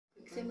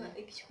Start.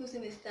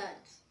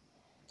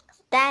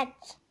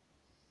 Start.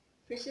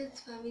 Precious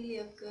family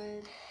of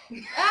God.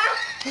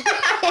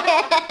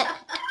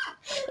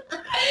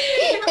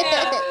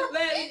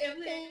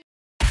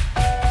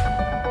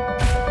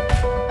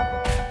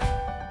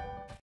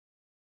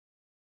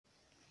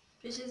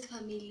 Precious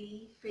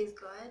family, praise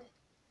God.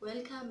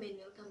 Welcome and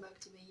welcome back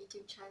to my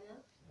YouTube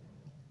channel.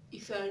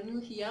 If you are new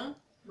here,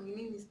 my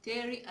name is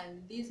Terry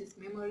and this is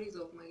Memories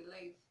of My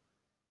Life.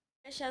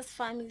 Precious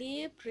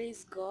family,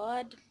 praise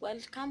God.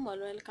 Welcome or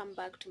welcome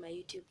back to my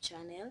YouTube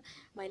channel.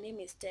 My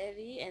name is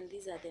Terry and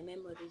these are the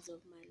memories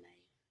of my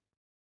life.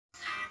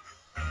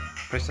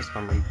 Precious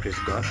family, praise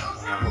God.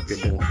 I hope you're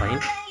doing fine.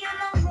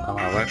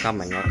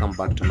 Welcome and welcome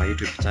back to my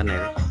YouTube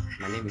channel.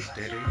 My name is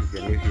Terry, if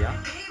you're new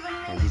here,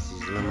 and this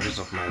is Memories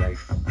of My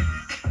Life.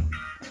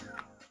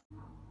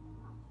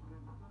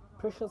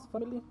 Precious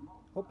family,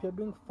 hope you're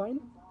doing fine.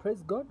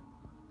 Praise God.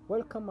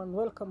 Welcome and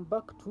welcome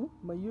back to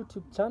my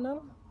YouTube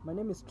channel. My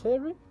name is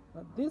Terry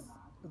and these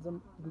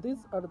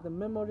are the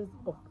memories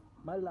of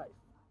my life.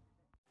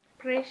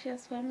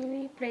 Precious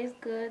family, praise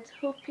God,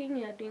 hoping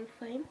you are doing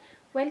fine.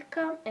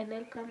 Welcome and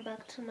welcome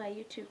back to my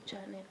YouTube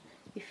channel.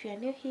 If you are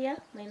new here,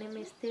 my name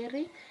is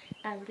Terry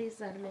and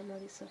these are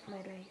memories of my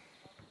life.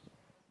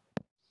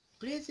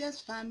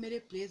 Precious family,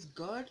 praise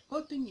God,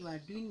 hoping you are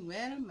doing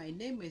well. My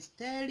name is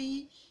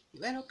Terry.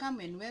 Welcome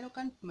and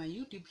welcome to my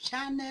YouTube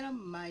channel,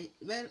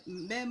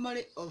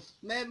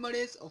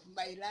 memories of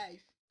my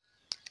life.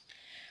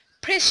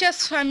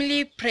 Precious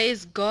family,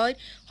 praise God,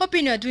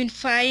 hoping you are doing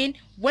fine.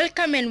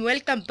 Welcome and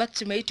welcome back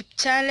to my YouTube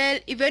channel.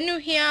 If you're new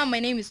here, my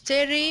name is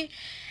Terry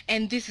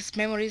and this is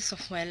Memories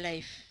of My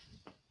Life.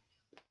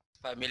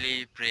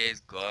 Family, praise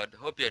God.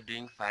 Hope you're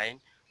doing fine.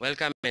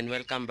 Welcome and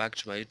welcome back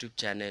to my YouTube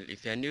channel.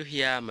 If you're new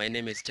here, my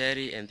name is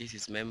Terry and this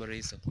is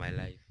Memories of My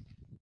Life.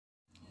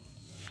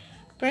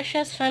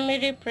 Precious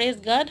family, praise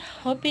God,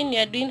 hoping you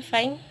are doing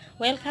fine.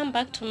 Welcome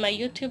back to my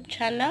YouTube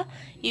channel.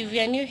 If you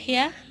are new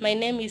here, my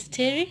name is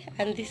Terry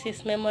and this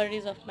is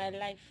Memories of My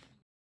Life.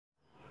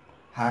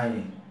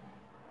 Hi,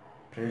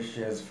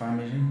 precious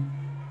family.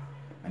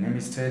 My name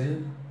is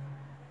Terry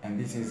and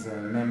this is a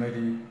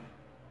memory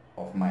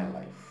of my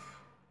life.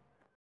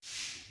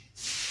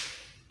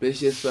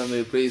 Precious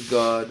family, praise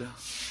God.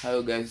 How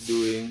you guys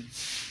doing?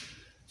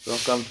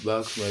 Welcome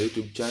back to my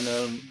YouTube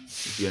channel.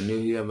 If you're new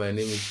here, my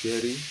name is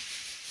Terry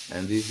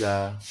and these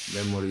are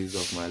memories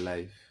of my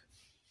life.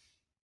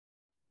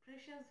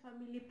 Precious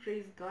family,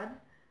 praise God.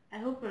 I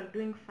hope you're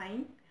doing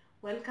fine.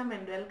 Welcome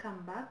and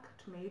welcome back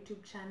to my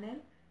YouTube channel.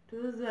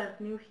 To those who are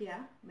new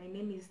here, my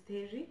name is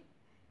Terry.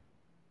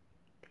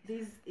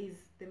 This is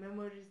the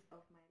memories of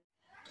my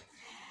life.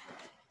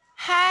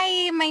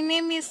 Hi, my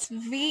name is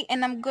V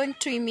and I'm going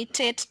to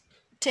imitate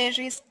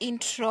Terry's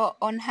intro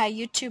on her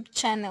YouTube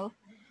channel.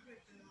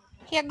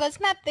 Here goes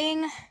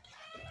nothing.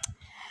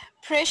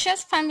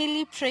 Precious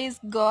family, praise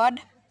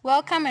God.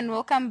 Welcome and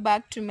welcome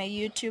back to my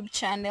YouTube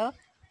channel.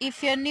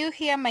 If you're new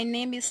here, my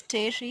name is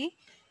Terry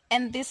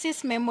and this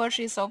is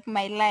Memories of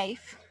My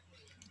Life.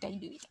 Did I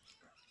do it?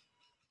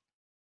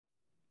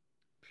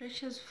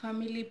 Precious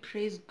family,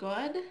 praise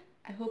God.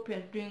 I hope you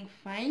are doing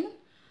fine.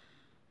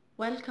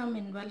 Welcome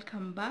and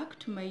welcome back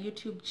to my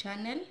YouTube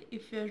channel.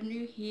 If you're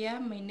new here,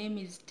 my name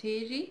is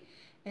Terry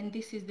and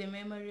this is the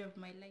memory of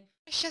my life.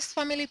 Precious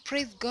family,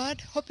 praise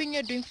God, hoping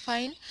you're doing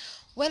fine.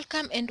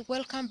 Welcome and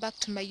welcome back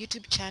to my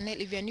YouTube channel.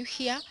 If you're new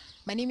here,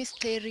 my name is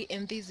Terry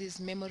and this is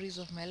Memories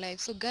of My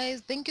Life. So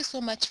guys, thank you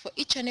so much for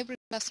each and every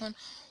person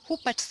who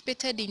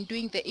participated in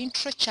doing the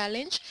intro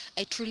challenge.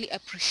 I truly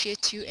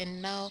appreciate you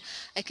and now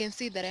I can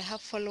see that I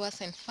have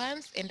followers and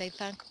fans and I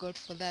thank God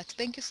for that.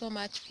 Thank you so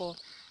much for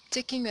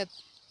taking your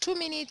 2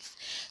 minutes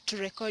to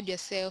record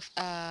yourself.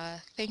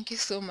 Thank you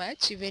so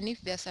much, even if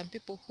there are some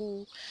people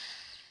who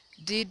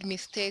did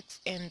mistakes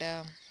and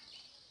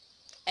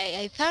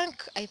I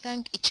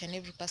thank each and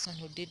every person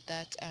who did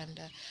that and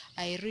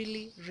I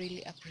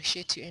really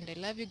appreciate you and I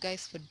love you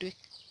guys for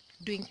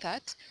doing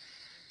that.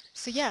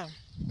 So yeah,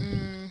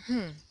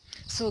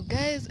 so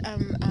guys,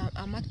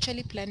 I'm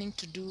actually planning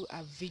to do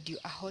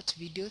a hot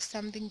video,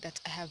 something that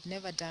I have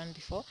never done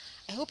before.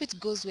 I hope it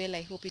goes well,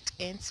 I hope it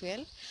ends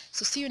well.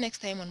 So see you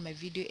next time on my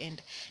video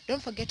and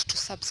don't forget to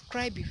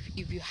subscribe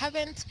if you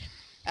haven't.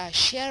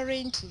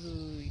 Sharing to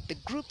the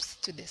groups,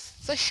 to the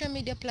social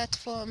media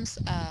platforms,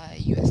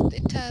 your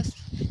status,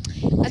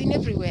 as in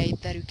everywhere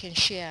that you can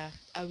share.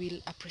 I will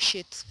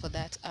appreciate for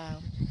that.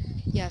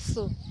 Yeah,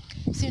 so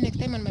see you next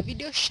time on my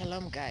video.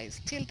 Shalom guys,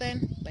 till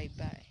then, bye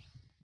bye.